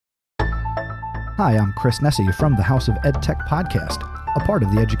Hi, I'm Chris Nesi from the House of EdTech Podcast, a part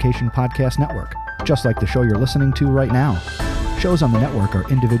of the Education Podcast Network, just like the show you're listening to right now. Shows on the network are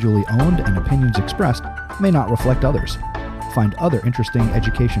individually owned and opinions expressed may not reflect others. Find other interesting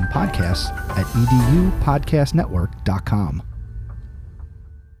education podcasts at edupodcastnetwork.com.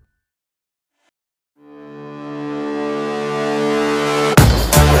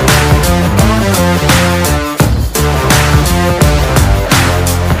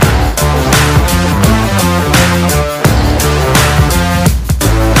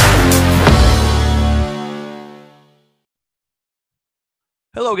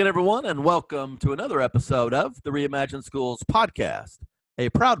 Hello again, everyone, and welcome to another episode of the Reimagine Schools podcast, a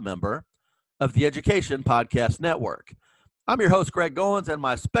proud member of the Education Podcast Network. I'm your host, Greg Goins, and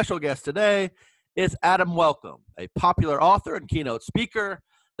my special guest today is Adam Welcome, a popular author and keynote speaker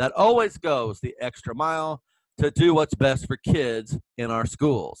that always goes the extra mile to do what's best for kids in our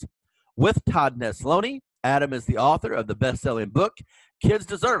schools. With Todd Nesloney, Adam is the author of the best-selling book, Kids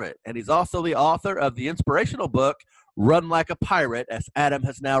Deserve It, and he's also the author of the inspirational book, Run Like a Pirate, as Adam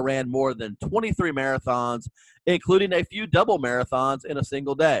has now ran more than 23 marathons, including a few double marathons in a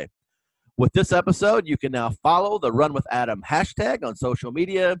single day. With this episode, you can now follow the Run with Adam hashtag on social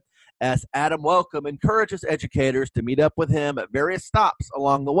media, as Adam Welcome encourages educators to meet up with him at various stops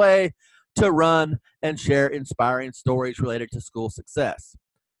along the way to run and share inspiring stories related to school success.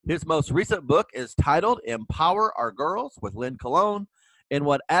 His most recent book is titled Empower Our Girls with Lynn Colon, in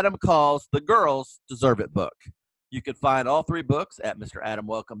what Adam calls the Girls Deserve It book. You can find all three books at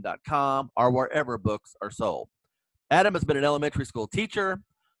mradamwelcome.com or wherever books are sold. Adam has been an elementary school teacher,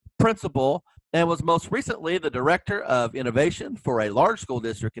 principal, and was most recently the director of innovation for a large school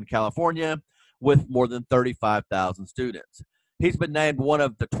district in California with more than 35,000 students. He's been named one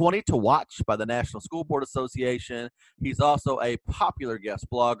of the 20 to watch by the National School Board Association. He's also a popular guest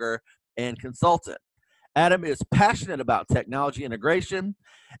blogger and consultant. Adam is passionate about technology integration,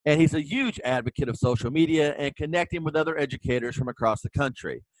 and he's a huge advocate of social media and connecting with other educators from across the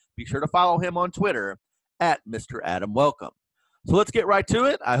country. Be sure to follow him on Twitter at Mr. Adam Welcome. So let's get right to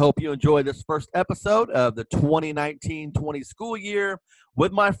it. I hope you enjoy this first episode of the 2019-20 school year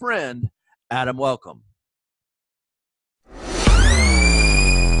with my friend, Adam Welcome.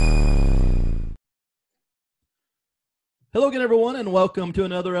 Hello again, everyone, and welcome to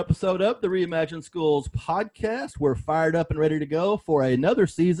another episode of the Reimagine Schools podcast. We're fired up and ready to go for another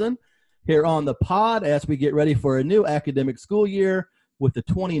season here on the pod as we get ready for a new academic school year with the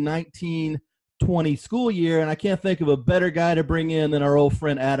 2019-20 school year. And I can't think of a better guy to bring in than our old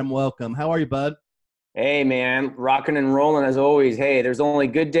friend Adam Welcome. How are you, bud? Hey, man, rocking and rolling as always. Hey, there's only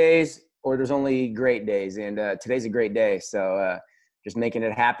good days or there's only great days, and today's a great day. So just making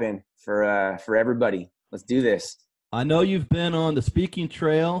it happen for everybody. Let's do this. I know you've been on the speaking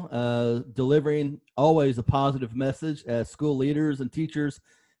trail, delivering always a positive message as school leaders and teachers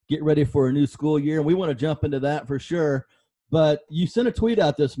get ready for a new school year, and we want to jump into that for sure. But you sent a tweet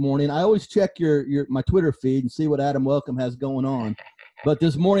out this morning. I always check my Twitter feed and see what Adam Welcome has going on. But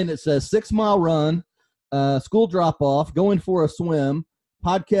this morning it says 6-mile run, school drop-off, going for a swim,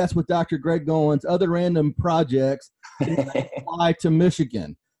 podcast with Dr. Greg Goins, other random projects, fly to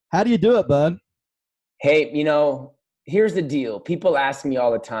Michigan. How do you do it, bud? Hey, here's the deal. People ask me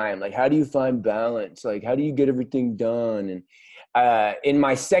all the time, like, how do you find balance? Like, how do you get everything done? And in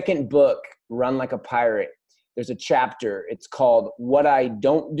my second book, Run Like a Pirate, there's a chapter. It's called What I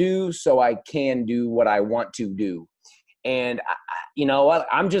Don't Do So I Can Do What I Want to Do. And you know what?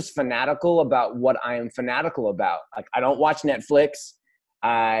 I'm just fanatical about what I am fanatical about. Like, I don't watch Netflix.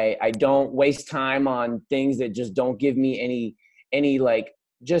 I don't waste time on things that just don't give me any like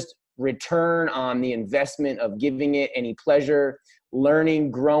just return on the investment of giving it any pleasure,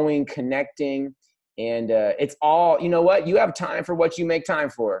 learning, growing, connecting. And it's all, you know what? You have time for what you make time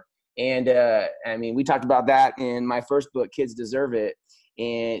for. And we talked about that in my first book, Kids Deserve It.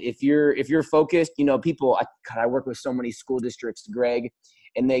 And if you're focused, people, I work with so many school districts, Greg,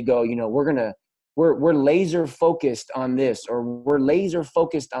 and they go, we're laser focused on this, or we're laser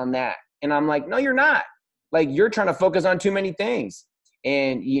focused on that. And I'm like, no, you're not. Like, you're trying to focus on too many things.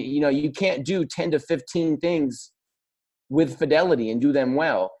 And, you can't do 10 to 15 things with fidelity and do them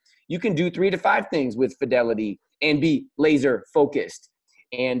well. You can do 3 to 5 things with fidelity and be laser focused.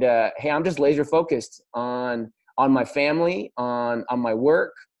 And, hey, I'm just laser focused on my family, on my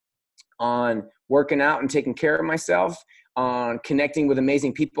work, on working out and taking care of myself, on connecting with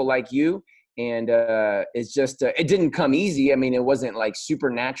amazing people like you. And it's just, it didn't come easy. I mean, it wasn't like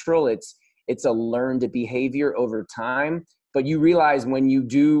supernatural. It's a learned behavior over time. But you realize when you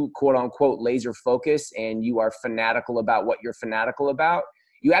do, quote unquote, laser focus and you are fanatical about what you're fanatical about,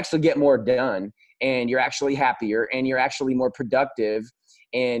 you actually get more done, and you're actually happier, and you're actually more productive.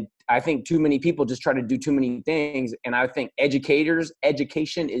 And I think too many people just try to do too many things. And I think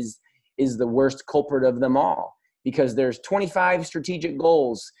education is the worst culprit of them all, because there's 25 strategic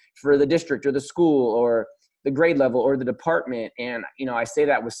goals for the district or the school or the grade level or the department. And, I say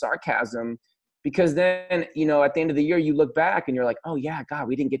that with sarcasm, because then, at the end of the year, you look back and you're like, oh yeah, God,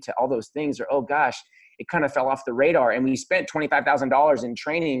 we didn't get to all those things, or, oh gosh, it kind of fell off the radar. And we spent $25,000 in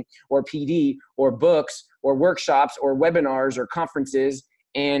training or PD or books or workshops or webinars or conferences,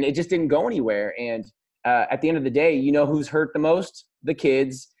 and it just didn't go anywhere. And at the end of the day, who's hurt the most? The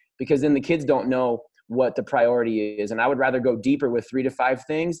kids, because then the kids don't know what the priority is. And I would rather go deeper with 3 to 5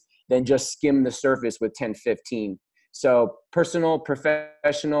 things than just skim the surface with 10, 15. So personal,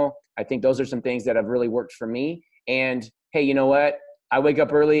 professional, I think those are some things that have really worked for me. And hey, you know what? I wake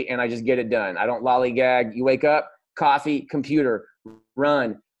up early and I just get it done. I don't lollygag. You wake up, coffee, computer,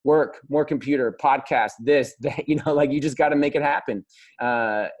 run, work, more computer, podcast, this, that, you just got to make it happen.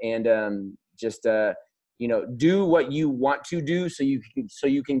 Do what you want to do so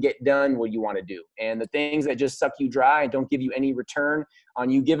you can get done what you want to do. And the things that just suck you dry and don't give you any return on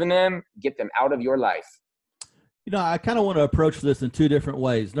you giving them, get them out of your life. I kind of want to approach this in 2 different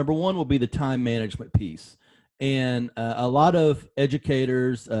ways. Number one will be the time management piece. And a lot of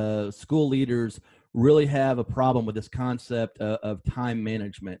educators, school leaders really have a problem with this concept of time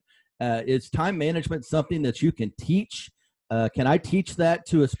management. Is time management something that you can teach? Can I teach that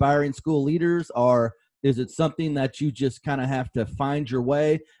to aspiring school leaders, or is it something that you just kind of have to find your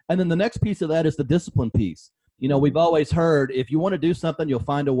way? And then the next piece of that is the discipline piece. We've always heard, if you want to do something, you'll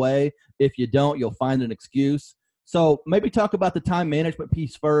find a way. If you don't, you'll find an excuse. So maybe talk about the time management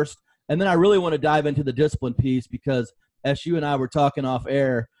piece first. And then I really want to dive into the discipline piece, because as you and I were talking off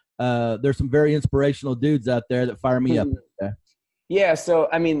air, there's some very inspirational dudes out there that fire me up. Yeah. So,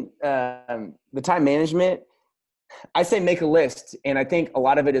 the time management, I say make a list. And I think a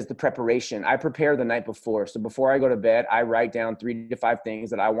lot of it is the preparation. I prepare the night before. So before I go to bed, I write down 3 to 5 things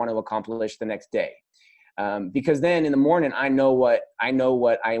that I want to accomplish the next day. Because then in the morning, I know what I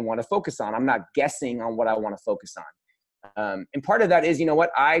want to focus on. I'm not guessing on what I want to focus on. And part of that is,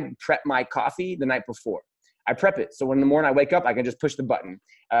 I prep my coffee the night before. I prep it. So when in the morning I wake up, I can just push the button.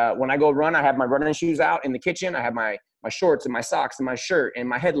 When I go run, I have my running shoes out in the kitchen. I have my shorts and my socks and my shirt and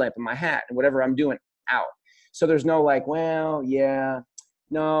my headlamp and my hat and whatever I'm doing out. So there's no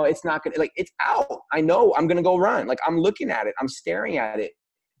no, it's not going to, it's out. I know I'm going to go run. I'm looking at it. I'm staring at it.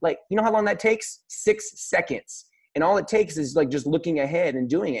 You know how long that takes? 6 seconds. And all it takes is just looking ahead and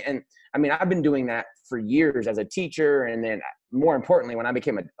doing it. And I've been doing that for years as a teacher. And then more importantly, when I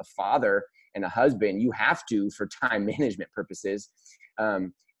became a father and a husband, you have to, for time management purposes.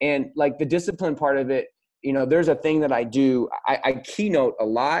 And the discipline part of it, there's a thing that I do. I keynote a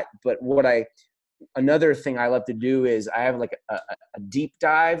lot, but another thing I love to do is I have a deep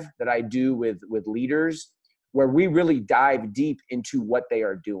dive that I do with leaders, where we really dive deep into what they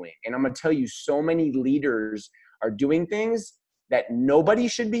are doing. And I'm going to tell you, so many leaders are doing things that nobody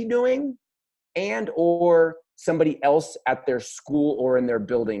should be doing, or somebody else at their school or in their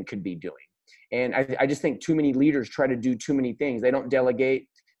building could be doing. And I just think too many leaders try to do too many things. They don't delegate,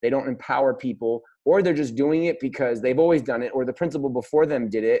 they don't empower people, or they're just doing it because they've always done it, or the principal before them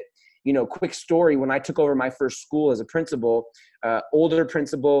did it. Quick story, when I took over my first school as a principal, older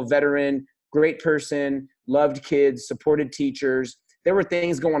principal, veteran, great person, loved kids, supported teachers. There were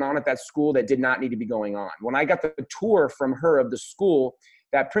things going on at that school that did not need to be going on. When I got the tour from her of the school,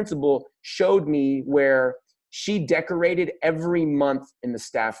 that principal showed me where she decorated every month in the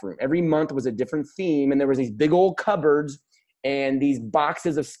staff room. Every month was a different theme, and there was these big old cupboards and these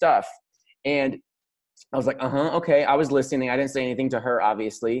boxes of stuff. And I was like, okay. I was listening. I didn't say anything to her,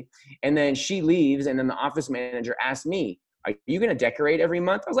 obviously. And then she leaves, and then the office manager asked me, are you going to decorate every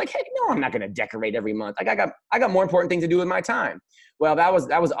month? I was like, hey, no, I'm not going to decorate every month. I got more important things to do with my time. Well, that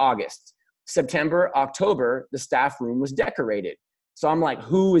was August. September, October, the staff room was decorated. So I'm like,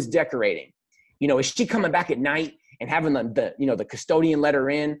 who is decorating? Is she coming back at night and having the custodian let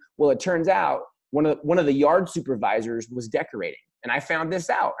her in? Well, it turns out one of the yard supervisors was decorating. And I found this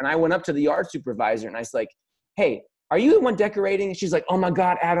out. And I went up to the yard supervisor and I was like, hey, are you the one decorating? And she's like, oh my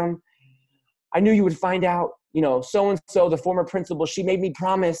God, Adam, I knew you would find out. So-and-so, the former principal, she made me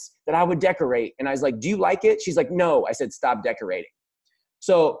promise that I would decorate. And I was like, do you like it? She's like, no. I said, stop decorating.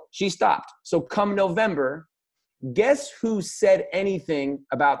 So she stopped. So come November, guess who said anything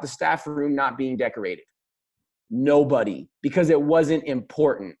about the staff room not being decorated? Nobody, because it wasn't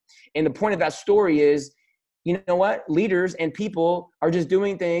important. And the point of that story is, you know what? Leaders and people are just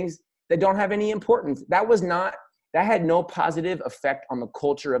doing things that don't have any importance. That was not that had no positive effect on the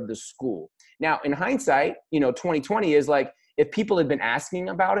culture of the school. Now, in hindsight, 2020 is like, if people had been asking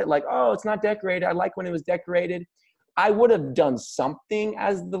about it, like, oh, it's not decorated, I like when it was decorated, I would have done something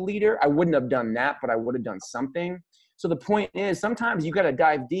as the leader. I wouldn't have done that, but I would have done something. So the point is, sometimes you got to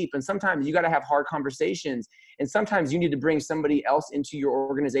dive deep, and sometimes you got to have hard conversations, and sometimes you need to bring somebody else into your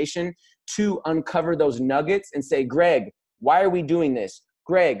organization to uncover those nuggets and say, Greg, why are we doing this?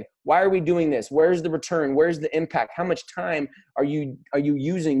 Greg, why are we doing this? Where's the return? Where's the impact? How much time are you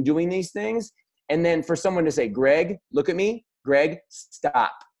using doing these things? And then for someone to say, Greg, look at me. Greg,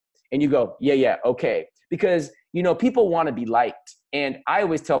 stop. And you go, yeah, okay. Because, people want to be liked. And I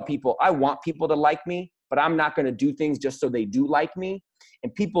always tell people, I want people to like me, but I'm not going to do things just so they do like me.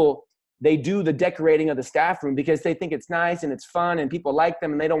 And people, they do the decorating of the staff room because they think it's nice and it's fun and people like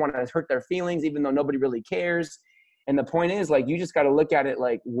them and they don't want to hurt their feelings, even though nobody really cares. And the point is, like, you just got to look at it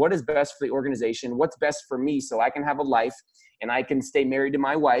like, what is best for the organization? What's best for me so I can have a life and I can stay married to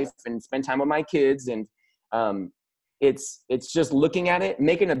my wife and spend time with my kids. And it's just looking at it,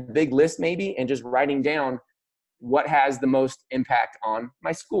 making a big list maybe, and just writing down what has the most impact on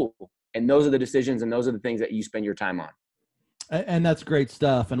my school. And those are the decisions and those are the things that you spend your time on. And that's great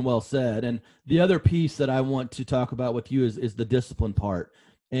stuff and well said. And the other piece that I want to talk about with you is the discipline part.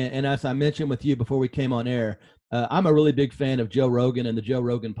 And as I mentioned with you before we came on air, I'm a really big fan of Joe Rogan and the Joe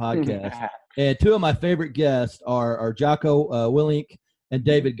Rogan podcast. And two of my favorite guests are Jocko Willink and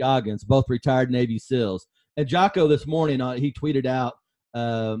David Goggins, both retired Navy SEALs. And Jocko this morning, he tweeted out,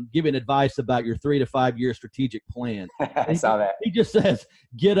 giving advice about your 3 to 5 year strategic plan. I saw that. He just says,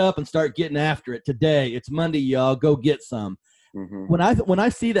 get up and start getting after it today. It's Monday, y'all. Go get some. Mm-hmm. When I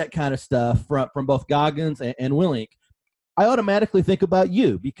see that kind of stuff from both Goggins and Willink, I automatically think about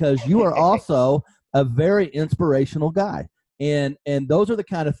you because you are also a very inspirational guy. And those are the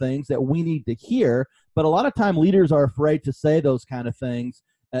kind of things that we need to hear. But a lot of time leaders are afraid to say those kind of things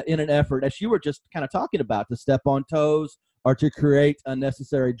in an effort, as you were just kind of talking about, to step on toes or to create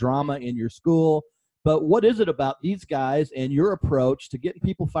unnecessary drama in your school. But what is it about these guys and your approach to getting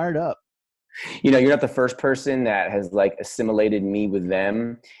people fired up? You're not the first person that has like assimilated me with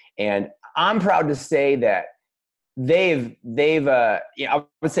them. And I'm proud to say that they've I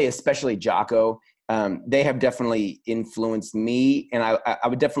would say especially Jocko, they have definitely influenced me. And I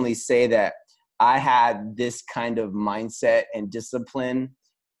would definitely say that I had this kind of mindset and discipline,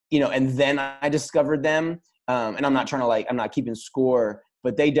 and then I discovered them. And I'm not trying to I'm not keeping score,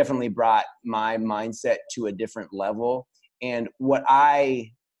 but they definitely brought my mindset to a different level. And what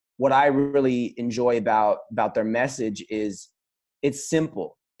I really enjoy about their message is it's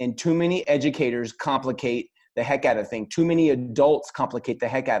simple. And too many educators complicate the heck out of things. Too many adults complicate the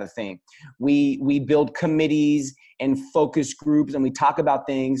heck out of things. We build committees and focus groups and we talk about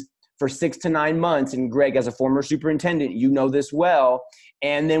things for 6 to 9 months. And Greg, as a former superintendent, you know this well.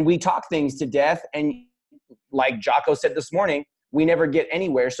 And then we talk things to death. And like Jocko said this morning, we never get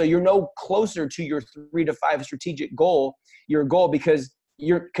anywhere. So you're no closer to your 3 to 5 strategic goal, because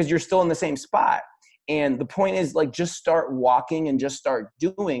you're still in the same spot. And the point is, like, just start walking and just start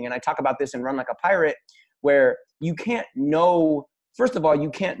doing. And I talk about this in Run Like a Pirate, where you can't know, first of all, you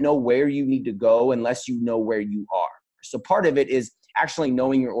can't know where you need to go unless you know where you are. So part of it is actually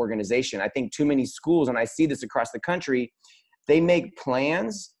knowing your organization. I think too many schools, and I see this across the country, they make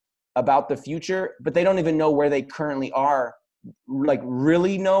plans about the future, but they don't even know where they currently are, like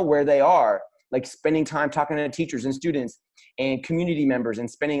really know where they are, like spending time talking to teachers and students and community members and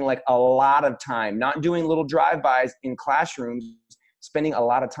spending like a lot of time, not doing little drive-bys in classrooms, spending a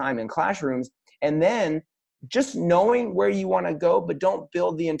lot of time in classrooms, and then just knowing where you want to go, but don't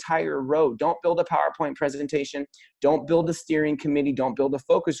build the entire road. Don't build a PowerPoint presentation. Don't build a steering committee. Don't build a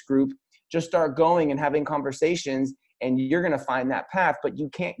focus group. Just start going and having conversations, and you're going to find that path, but you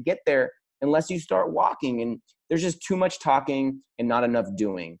can't get there unless you start walking. And there's just too much talking and not enough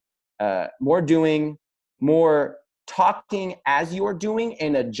doing. More doing, more talking as you're doing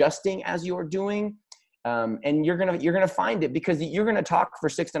and adjusting as you're doing. And you're gonna find it, because you're gonna talk for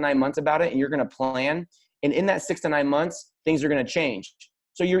 6 to 9 months about it, and you're gonna plan. And in that 6 to 9 months, things are gonna change.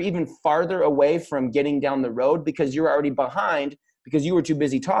 So you're even farther away from getting down the road because you're already behind because you were too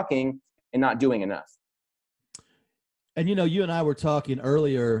busy talking and not doing enough. And, you and I were talking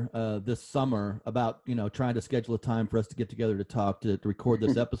earlier this summer about, trying to schedule a time for us to get together to talk, to record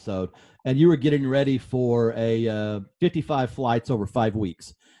this episode. And you were getting ready for a 55 flights over 5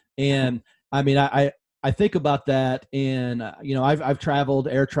 weeks. And I mean, I think about that, and, I've traveled.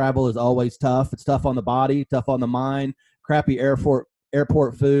 Air travel is always tough. It's tough on the body, tough on the mind, crappy airport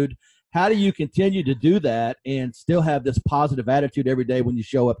food. How do you continue to do that and still have this positive attitude every day when you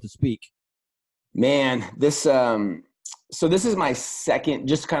show up to speak? Man, so this is my second,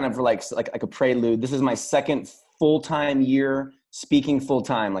 just kind of like a prelude. This is my second full-time year speaking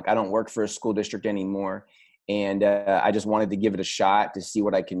full-time. Like I don't work for a school district anymore. And I just wanted to give it a shot to see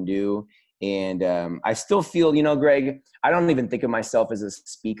what I can do. And I still feel, Greg, I don't even think of myself as a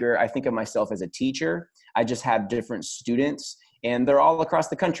speaker. I think of myself as a teacher. I just have different students and they're all across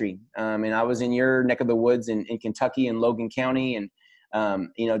the country. And I was in your neck of the woods in Kentucky and Logan County and,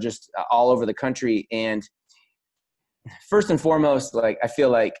 just all over the country. And first and foremost, like, I feel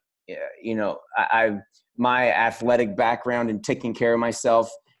like, my athletic background and taking care of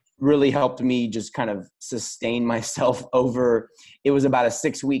myself really helped me just kind of sustain myself over, it was about a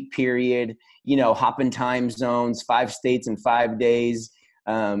 6-week period, hopping time zones, 5 states in 5 days,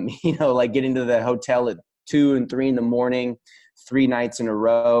 like getting to the hotel at 2 and 3 in the morning, 3 nights in a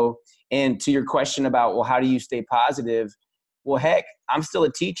row. And to your question about, well, how do you stay positive? Well, heck, I'm still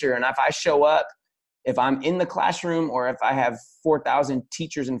a teacher. And if I show up, if I'm in the classroom or if I have 4,000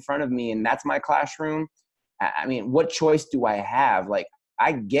 teachers in front of me and that's my classroom, I mean, what choice do I have? Like,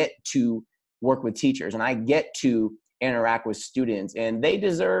 I get to work with teachers and I get to interact with students and they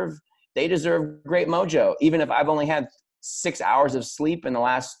deserve great mojo, even if I've only had 6 hours of sleep in the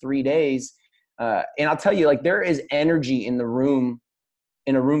last 3 days. And I'll tell you, like, there is energy in a room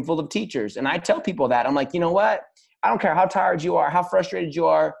full of teachers. And I tell people that, I'm like, you know what? I don't care how tired you are, how frustrated you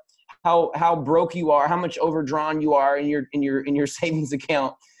are, how broke you are, how much overdrawn you are in your savings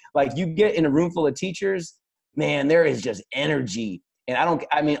account. Like, you get in a room full of teachers, man, there is just energy. And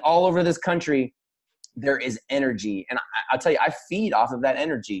all over this country, there is energy. And I'll tell you, I feed off of that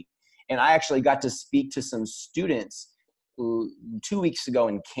energy. And I actually got to speak to some students 2 weeks ago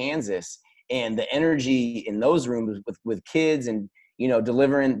in Kansas, and the energy in those rooms with kids and,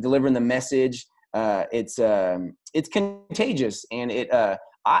 delivering the message, it's contagious. And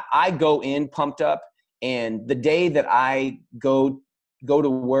I go in pumped up, and the day that I go to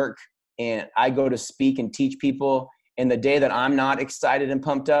work and I go to speak and teach people, and the day that I'm not excited and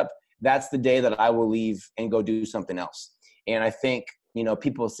pumped up, that's the day that I will leave and go do something else. And I think,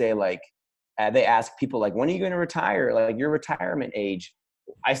 people say, like, they ask people, like, when are you going to retire? Like, your retirement age.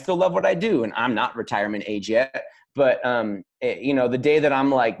 I still love what I do, and I'm not retirement age yet. But, the day that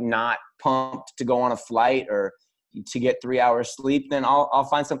I'm, like, not pumped to go on a flight or to get 3 hours sleep, then I'll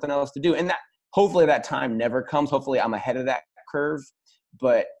find something else to do. And that, hopefully that time never comes. Hopefully I'm ahead of that curve.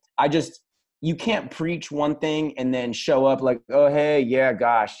 But you can't preach one thing and then show up like, oh, hey, yeah,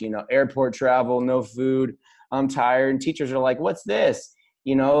 gosh, airport travel, no food, I'm tired. And teachers are like, what's this?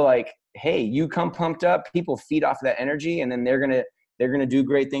 Like, hey, you come pumped up, people feed off that energy, and then they're going to do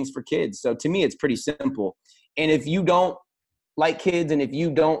great things for kids. So to me, it's pretty simple. And if you don't like kids, and if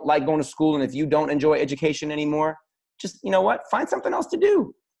you don't like going to school, and if you don't enjoy education anymore, just, find something else to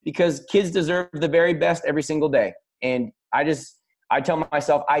do, because kids deserve the very best every single day. And I tell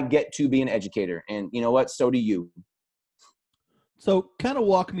myself I get to be an educator, and you know what? So do you. So kind of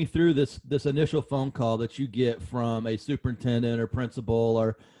walk me through this initial phone call that you get from a superintendent or principal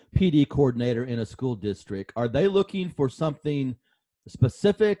or PD coordinator in a school district. Are they looking for something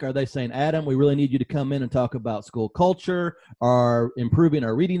specific? Are they saying, Adam, we really need you to come in and talk about school culture or improving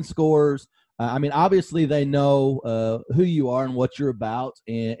our reading scores? Obviously they know who you are and what you're about,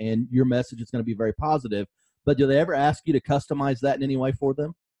 and your message is going to be very positive. But do they ever ask you to customize that in any way for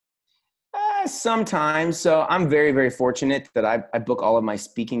them? Sometimes. So I'm very, very fortunate that I book all of my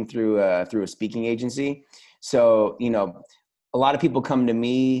speaking through a speaking agency. So, a lot of people come to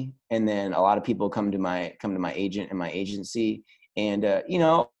me, and then a lot of people come to my agent and my agency. And, a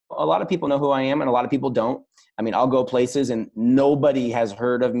lot of people know who I am and a lot of people don't. I'll go places and nobody has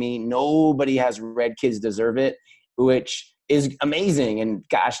heard of me. Nobody has read Kids Deserve It, which is amazing. And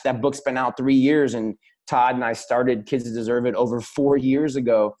gosh, that book's been out 3 years, and Todd and I started Kids Deserve It over 4 years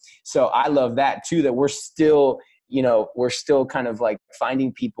ago. So I love that too, that we're still kind of like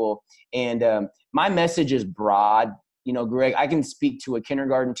finding people. And my message is broad. Greg, I can speak to a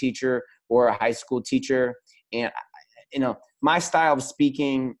kindergarten teacher or a high school teacher. And, my style of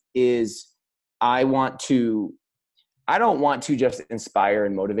speaking is I don't want to just inspire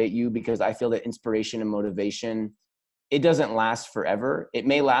and motivate you, because I feel that inspiration and motivation, it doesn't last forever. It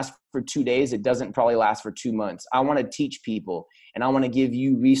may last for 2 days. It doesn't probably last for 2 months. I want to teach people, and I want to give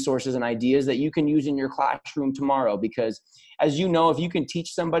you resources and ideas that you can use in your classroom tomorrow, because as you know, if you can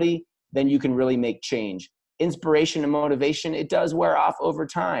teach somebody, then you can really make change. Inspiration and motivation, it does wear off over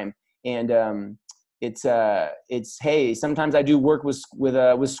time. And hey, sometimes I do work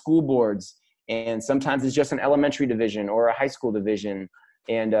with school boards, and sometimes it's just an elementary division or a high school division.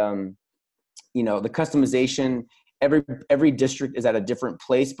 And, the customization, every district is at a different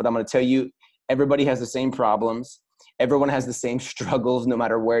place, but I'm going to tell you, everybody has the same problems. Everyone has the same struggles, no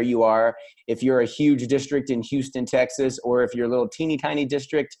matter where you are. If you're a huge district in Houston, Texas, or if you're a little teeny tiny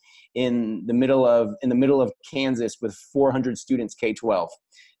district in the middle of Kansas with 400 students, K-12,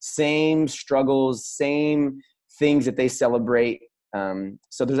 same struggles, same things that they celebrate.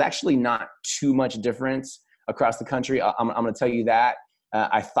 So there's actually not too much difference across the country. I'm going to tell you that.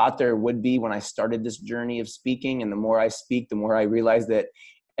 I thought there would be when I started this journey of speaking, and the more I speak, the more I realize that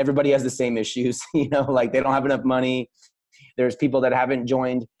everybody has the same issues. Like they don't have enough money. There's people that haven't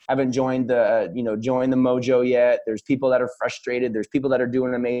joined the join the mojo yet. There's people that are frustrated. There's people that are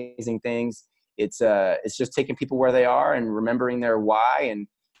doing amazing things. It's just taking people where they are and remembering their why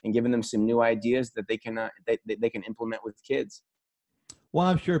and giving them some new ideas that they can implement with kids. Well,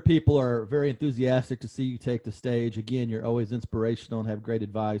 I'm sure people are very enthusiastic to see you take the stage. Again, you're always inspirational and have great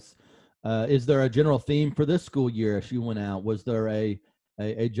advice. Is there a general theme for this school year as you went out? Was there a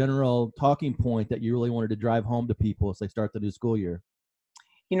general talking point that you really wanted to drive home to people as they start the new school year?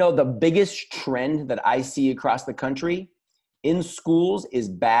 The biggest trend that I see across the country in schools is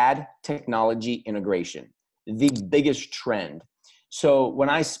bad technology integration. The biggest trend. So when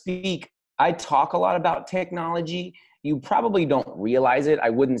I speak, I talk a lot about technology. You probably don't realize it. I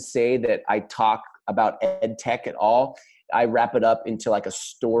wouldn't say that I talk about ed tech at all. I wrap it up into like a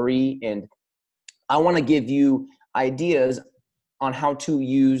story, and I want to give you ideas on how to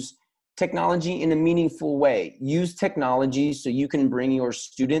use technology in a meaningful way. Use technology so you can bring your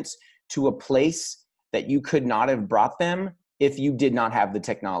students to a place that you could not have brought them if you did not have the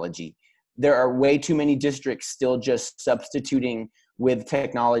technology. There are way too many districts still just substituting with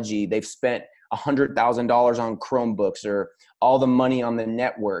technology. They've spent $100,000 on Chromebooks or all the money on the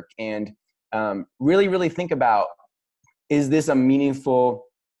network. And really, really think about, is this a meaningful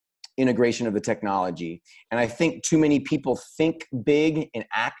integration of the technology? And I think too many people think big and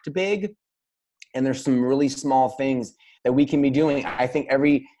act big, and there's some really small things that we can be doing. I think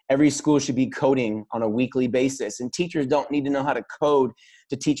every school should be coding on a weekly basis, and teachers don't need to know how to code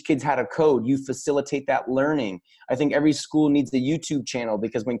to teach kids how to code. You facilitate that learning. I think every school needs a YouTube channel,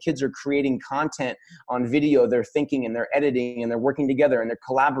 because when kids are creating content on video, they're thinking and they're editing and they're working together and they're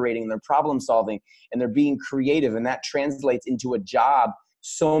collaborating and they're problem solving and they're being creative, and that translates into a job.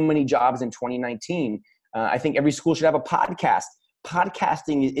 So many jobs in 2019. I think every school should have a podcast.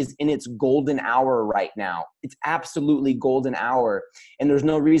 Podcasting is in its golden hour right now. It's absolutely golden hour. And there's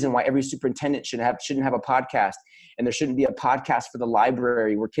no reason why every superintendent shouldn't have a podcast. And there shouldn't be a podcast for the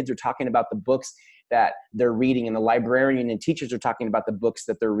library where kids are talking about the books that they're reading, and the librarian and teachers are talking about the books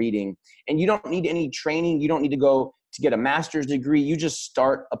that they're reading. And you don't need any training. You don't need to go to get a master's degree. You just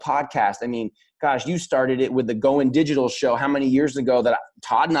start a podcast. I mean, gosh, you started it with the Going Digital show how many years ago that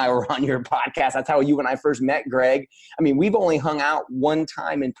Todd and I were on your podcast. That's how you and I first met, Greg. I mean, we've only hung out one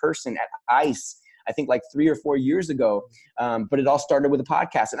time in person at ICE, I think like 3 or 4 years ago. But it all started with a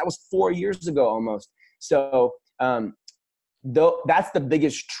podcast, and that was 4 years ago almost. So that's the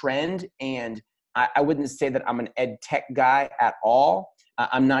biggest trend. And I wouldn't say that I'm an ed tech guy at all.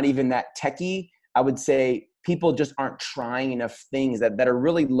 I'm not even that techie. I would say people just aren't trying enough things that are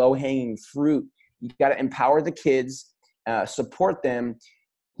really low-hanging fruit. You got to empower the kids, support them.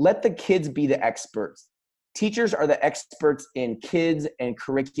 Let the kids be the experts. Teachers are the experts in kids and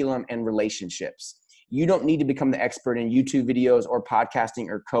curriculum and relationships. You don't need to become the expert in YouTube videos or podcasting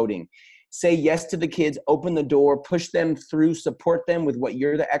or coding. Say yes to the kids, open the door, push them through, support them with what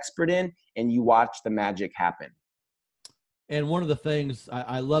you're the expert in, and you watch the magic happen. And one of the things,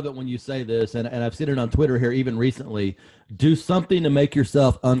 I love it when you say this, and I've seen it on Twitter here even recently, do something to make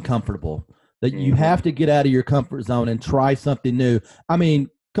yourself uncomfortable. That you have to get out of your comfort zone and try something new. I mean,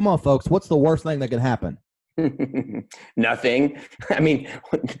 come on, folks, what's the worst thing that could happen? Nothing. I mean,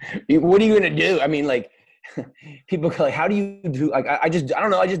 what are you going to do? I mean, like, people go like, how do you do? Like, I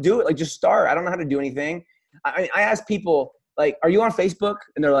don't know. I just do it. Like, just start. I don't know how to do anything. I ask people, like, are you on Facebook?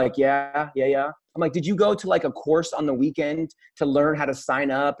 And they're like, yeah. I'm like, did you go to like a course on the weekend to learn how to sign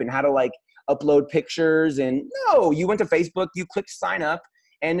up and how to like upload pictures? And no, you went to Facebook, you clicked sign up,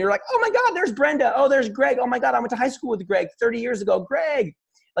 and you're like, oh my God, there's Brenda. Oh, there's Greg. Oh my God, I went to high school with Greg 30 years ago. Greg,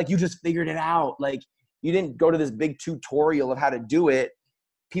 like, you just figured it out. Like, you didn't go to this big tutorial of how to do it.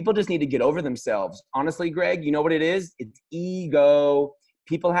 People just need to get over themselves. Honestly, Greg, you know what it is? It's ego.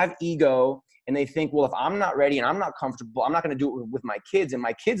 People have ego. And they think, well, if I'm not ready and I'm not comfortable, I'm not going to do it with my kids. And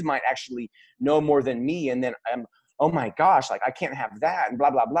my kids might actually know more than me. And then oh my gosh, like, I can't have that and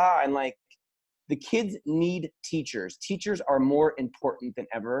blah, blah, blah. And like, the kids need teachers. Teachers are more important than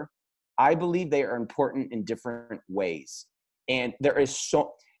ever. I believe they are important in different ways. And there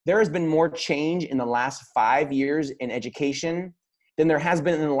has been more change in the last 5 years in education than there has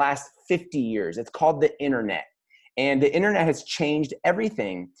been in the last 50 years. It's called the internet. And the internet has changed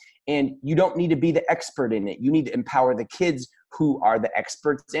everything. And you don't need to be the expert in it. You need to empower the kids who are the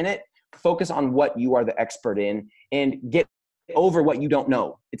experts in it. Focus on what you are the expert in and get over what you don't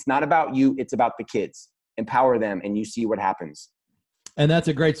know. It's not about you. It's about the kids. Empower them and you see what happens. And that's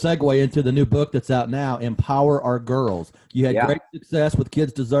a great segue into the new book that's out now, Empower Our Girls. You had great success with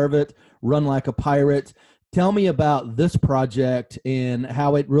Kids Deserve It, Run Like a Pirate. Tell me about this project and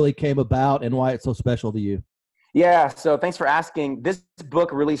how it really came about and why it's so special to you. Yeah, so thanks for asking. This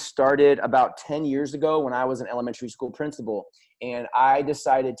book really started about 10 years ago when I was an elementary school principal. And I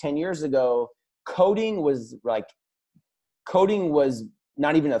decided 10 years ago, coding was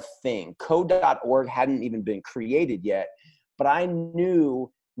not even a thing. Code.org hadn't even been created yet. But I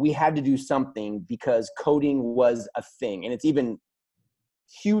knew we had to do something because coding was a thing. And it's even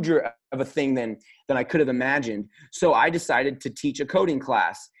huger of a thing than I could have imagined. So I decided to teach a coding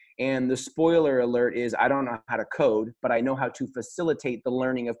class. And the spoiler alert is I don't know how to code, but I know how to facilitate the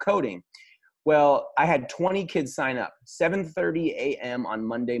learning of coding. Well, I had 20 kids sign up, 7:30 a.m. on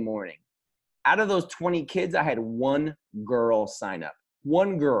Monday morning. Out of those 20 kids, I had one girl sign up,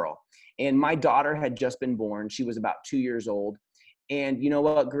 one girl. And my daughter had just been born. She was about 2 years old. And you know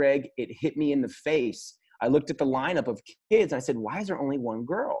what, Greg? It hit me in the face. I looked at the lineup of kids and I said, why is there only one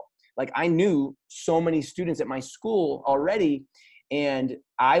girl? Like, I knew so many students at my school already. And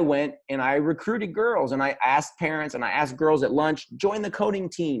I went and I recruited girls and I asked parents and I asked girls at lunch, join the coding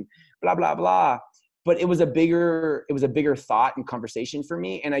team, blah, blah, blah. But it was a bigger thought and conversation for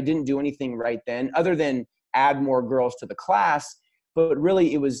me. And I didn't do anything right then other than add more girls to the class. But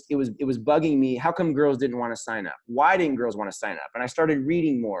really it was bugging me. How come girls didn't want to sign up? Why didn't girls want to sign up? And I started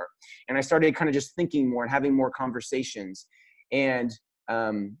reading more and I started kind of just thinking more and having more conversations. And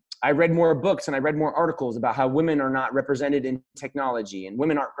I read more books and I read more articles about how women are not represented in technology and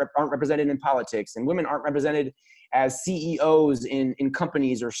women aren't represented in politics and women aren't represented as CEOs in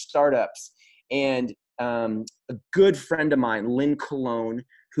companies or startups. And a good friend of mine, Lynn Colon,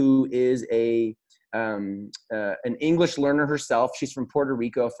 who is an English learner herself. She's from Puerto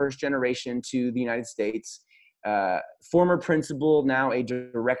Rico, first generation to the United States, former principal, now a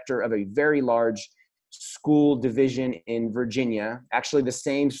director of a very large school division in Virginia, actually the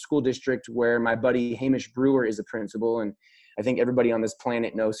same school district where my buddy Hamish Brewer is a principal. And I think everybody on this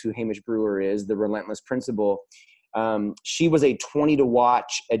planet knows who Hamish Brewer is, the relentless principal. She was a 20 to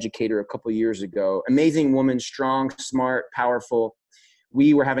watch educator a couple years ago. Amazing woman, strong, smart, powerful.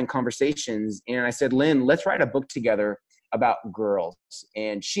 We were having conversations and I said, Lynn, let's write a book together about girls.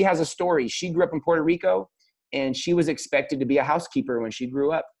 And she has a story. She grew up in Puerto Rico and she was expected to be a housekeeper when she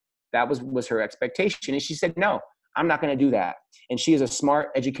grew up. That was her expectation. And she said, no, I'm not going to do that. And she is a smart,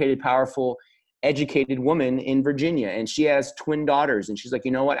 educated, powerful, educated woman in Virginia. And she has twin daughters. And she's like,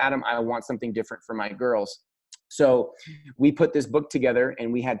 you know what, Adam, I want something different for my girls. So we put this book together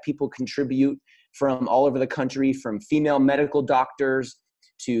and we had people contribute from all over the country, from female medical doctors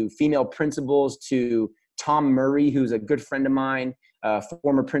to female principals to Tom Murray, who's a good friend of mine,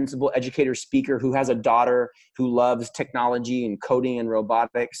 former principal, educator, speaker, who has a daughter who loves technology and coding and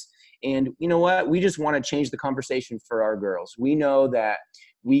robotics. And you know what? We just want to change the conversation for our girls. We know that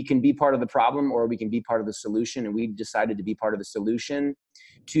we can be part of the problem or we can be part of the solution. And we decided to be part of the solution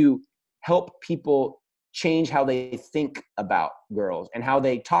to help people change how they think about girls and how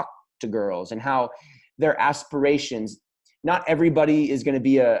they talk to girls and how their aspirations. Not everybody is going to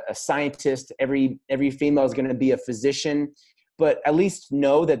be a scientist. Every female is going to be a physician, but at least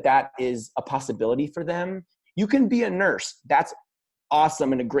know that that is a possibility for them. You can be a nurse. That's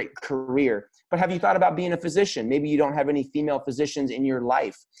awesome and a great career. But have you thought about being a physician? Maybe you don't have any female physicians in your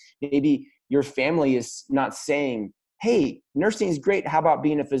life. Maybe your family is not saying, hey, nursing is great. How about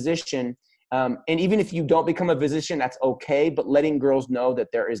being a physician? And even if you don't become a physician, that's okay. But letting girls know that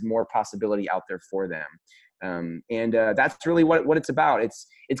there is more possibility out there for them. That's really what it's about.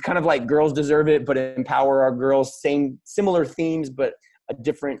 It's kind of like Girls Deserve It, but Empower Our Girls. Similar themes, but a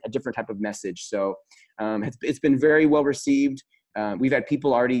different type of message. So it's been very well received. We've had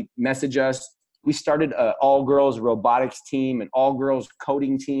people already message us. We started an all-girls robotics team, an all-girls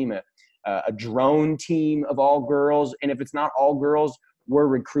coding team, a drone team of all girls. And if it's not all girls, we're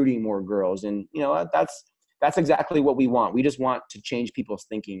recruiting more girls. And you know, that's exactly what we want. We just want to change people's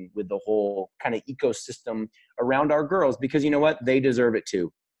thinking with the whole kind of ecosystem around our girls, because you know what? They deserve it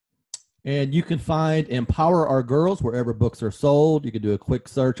too. And you can find Empower Our Girls wherever books are sold. You can do a quick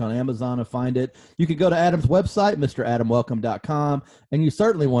search on Amazon and find it. You can go to Adam's website, MrAdamWelcome.com, and you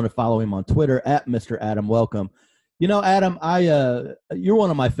certainly want to follow him on Twitter at Mr. Adam Welcome. You know, Adam, you're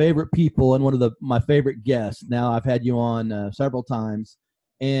one of my favorite people and one of my favorite guests. Now, I've had you on several times,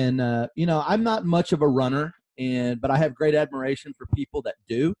 and I'm not much of a runner, but I have great admiration for people that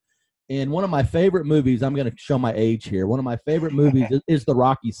do. And one of my favorite movies, I'm going to show my age here. One of my favorite movies is the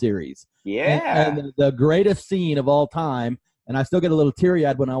Rocky series. Yeah. And the greatest scene of all time, and I still get a little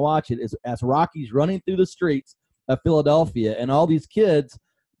teary-eyed when I watch it, is as Rocky's running through the streets of Philadelphia, and all these kids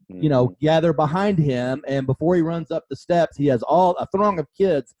gather behind him, and before he runs up the steps, he has a throng of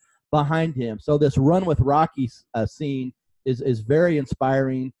kids behind him. So this Run with Rocky scene is very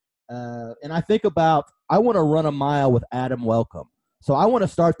inspiring. And I think about, I want to run a mile with Adam Welcome. So I want to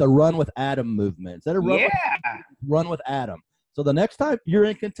start the Run with Adam movement. Instead of run with Adam. So the next time you're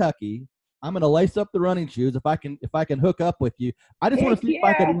in Kentucky, I'm going to lace up the running shoes. If I can hook up with you, I just want to see if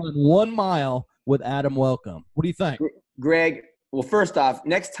I can run 1 mile with Adam Welcome. What do you think? Greg, well, first off,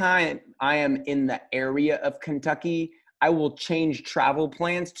 next time I am in the area of Kentucky, I will change travel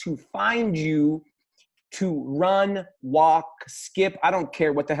plans to find you to run, walk, skip. I don't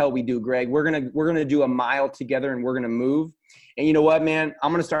care what the hell we do, Greg. We're gonna do a mile together, and we're gonna move. And you know what, man?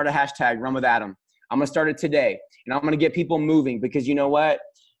 I'm gonna start a hashtag, Run with Adam. I'm gonna start it today, and I'm gonna get people moving, because you know what?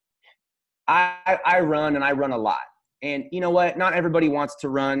 I run, and I run a lot. And you know what? Not everybody wants to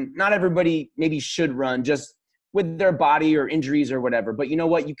run. Not everybody maybe should run just with their body or injuries or whatever. But you know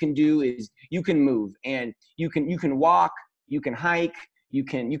what you can do is you can move, and you can walk, you can hike, you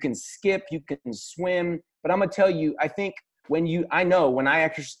can skip, you can swim. But I'm gonna tell you, I think when I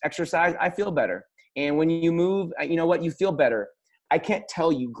exercise, I feel better. And when you move, you know what, you feel better. I can't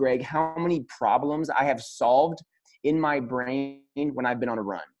tell you, Greg, how many problems I have solved in my brain when I've been on a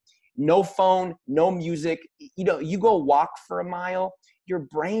run. No phone, no music. You go walk for a mile, your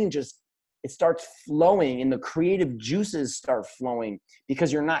brain it starts flowing, and the creative juices start flowing,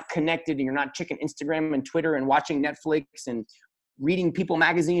 because you're not connected, and you're not checking Instagram and Twitter and watching Netflix and reading People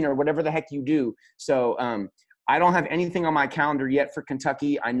magazine or whatever the heck you do. So I don't have anything on my calendar yet for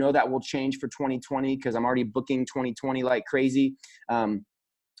Kentucky. I know that will change for 2020, because I'm already booking 2020 like crazy. But I'm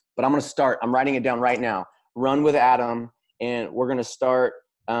going to start. I'm writing it down right now. Run with Adam, and we're going to start.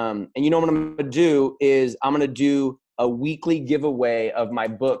 And you know what I'm going to do is I'm going to do a weekly giveaway of my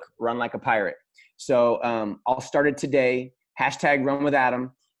book, Run Like a Pirate. So I'll start it today. Hashtag Run with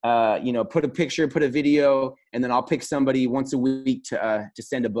Adam. Put a picture, put a video, and then I'll pick somebody once a week to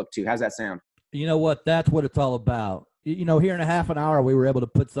send a book to. How's that sound? You know what? That's what it's all about. Here in a half an hour, we were able to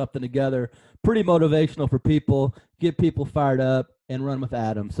put something together pretty motivational for people, get people fired up, and run with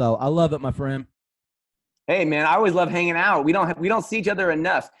Adam. So I love it, my friend. Hey, man, I always love hanging out. We don't see each other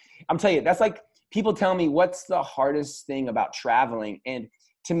enough. I'm telling you, that's like people tell me, what's the hardest thing about traveling? And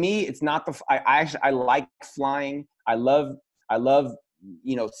to me, it's not I like flying. I love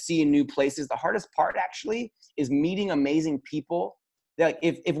seeing new places. The hardest part actually is meeting amazing people. Like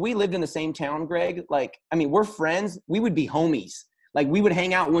if we lived in the same town, Greg, we're friends, we would be homies. Like we would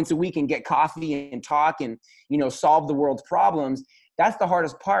hang out once a week and get coffee and talk and, solve the world's problems. That's the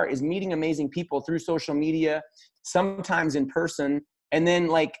hardest part, is meeting amazing people through social media, sometimes in person, and then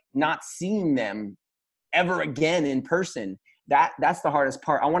not seeing them ever again in person. That's the hardest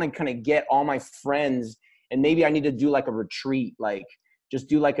part. I want to kind of get all my friends, and maybe I need to do like a retreat, just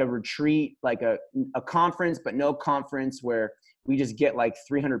do like a retreat, like a conference, but no conference, where we just get like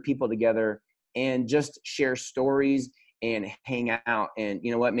 300 people together and just share stories and hang out. And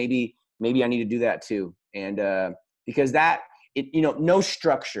you know what, maybe I need to do that too. And because no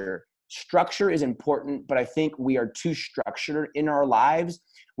structure is important, but I think we are too structured in our lives.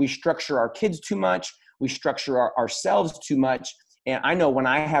 We structure our kids too much. We structure ourselves too much. And I know when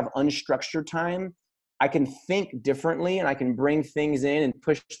I have unstructured time, I can think differently, and I can bring things in and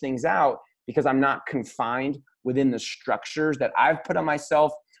push things out, because I'm not confined within the structures that I've put on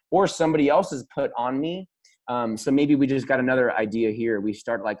myself or somebody else has put on me. So maybe we just got another idea here. We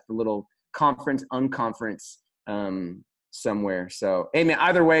start like the little conference, unconference somewhere. So, hey man,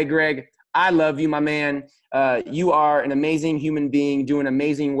 either way, Greg, I love you, my man. You are an amazing human being doing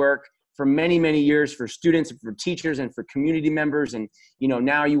amazing work for many, many years for students and for teachers and for community members. And,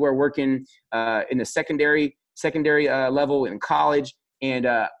 now you are working in the secondary level in college. And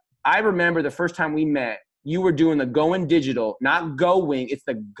I remember the first time we met, you were doing the Going Digital, not Going, it's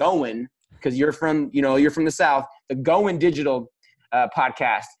the Going, because you're from the South, the Going Digital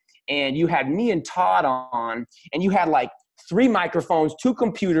podcast. And you had me and Todd on, and you had like 3 microphones, 2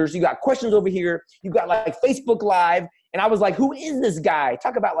 computers. You got questions over here. You got like Facebook Live. And I was like, who is this guy?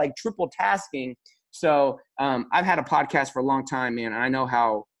 Talk about like triple tasking. So I've had a podcast for a long time, man. And I know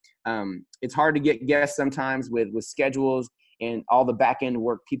how it's hard to get guests sometimes with schedules and all the back end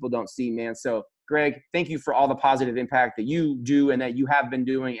work people don't see, man. So Greg, thank you for all the positive impact that you do and that you have been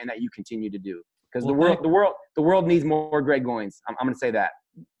doing and that you continue to do. Because the world needs more Greg Goins. I'm going to say that.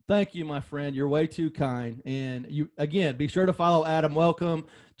 Thank you, my friend. You're way too kind. And you, again, be sure to follow Adam Welcome.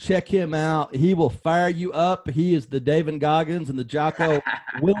 Check him out. He will fire you up. He is the David Goggins and the Jocko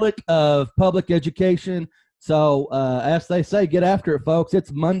Willett of public education. So as they say, get after it, folks.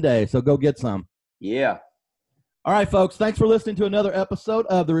 It's Monday, so go get some. Yeah. All right, folks. Thanks for listening to another episode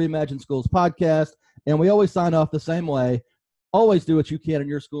of the Reimagine Schools podcast. And we always sign off the same way. Always do what you can in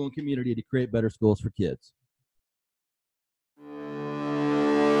your school and community to create better schools for kids.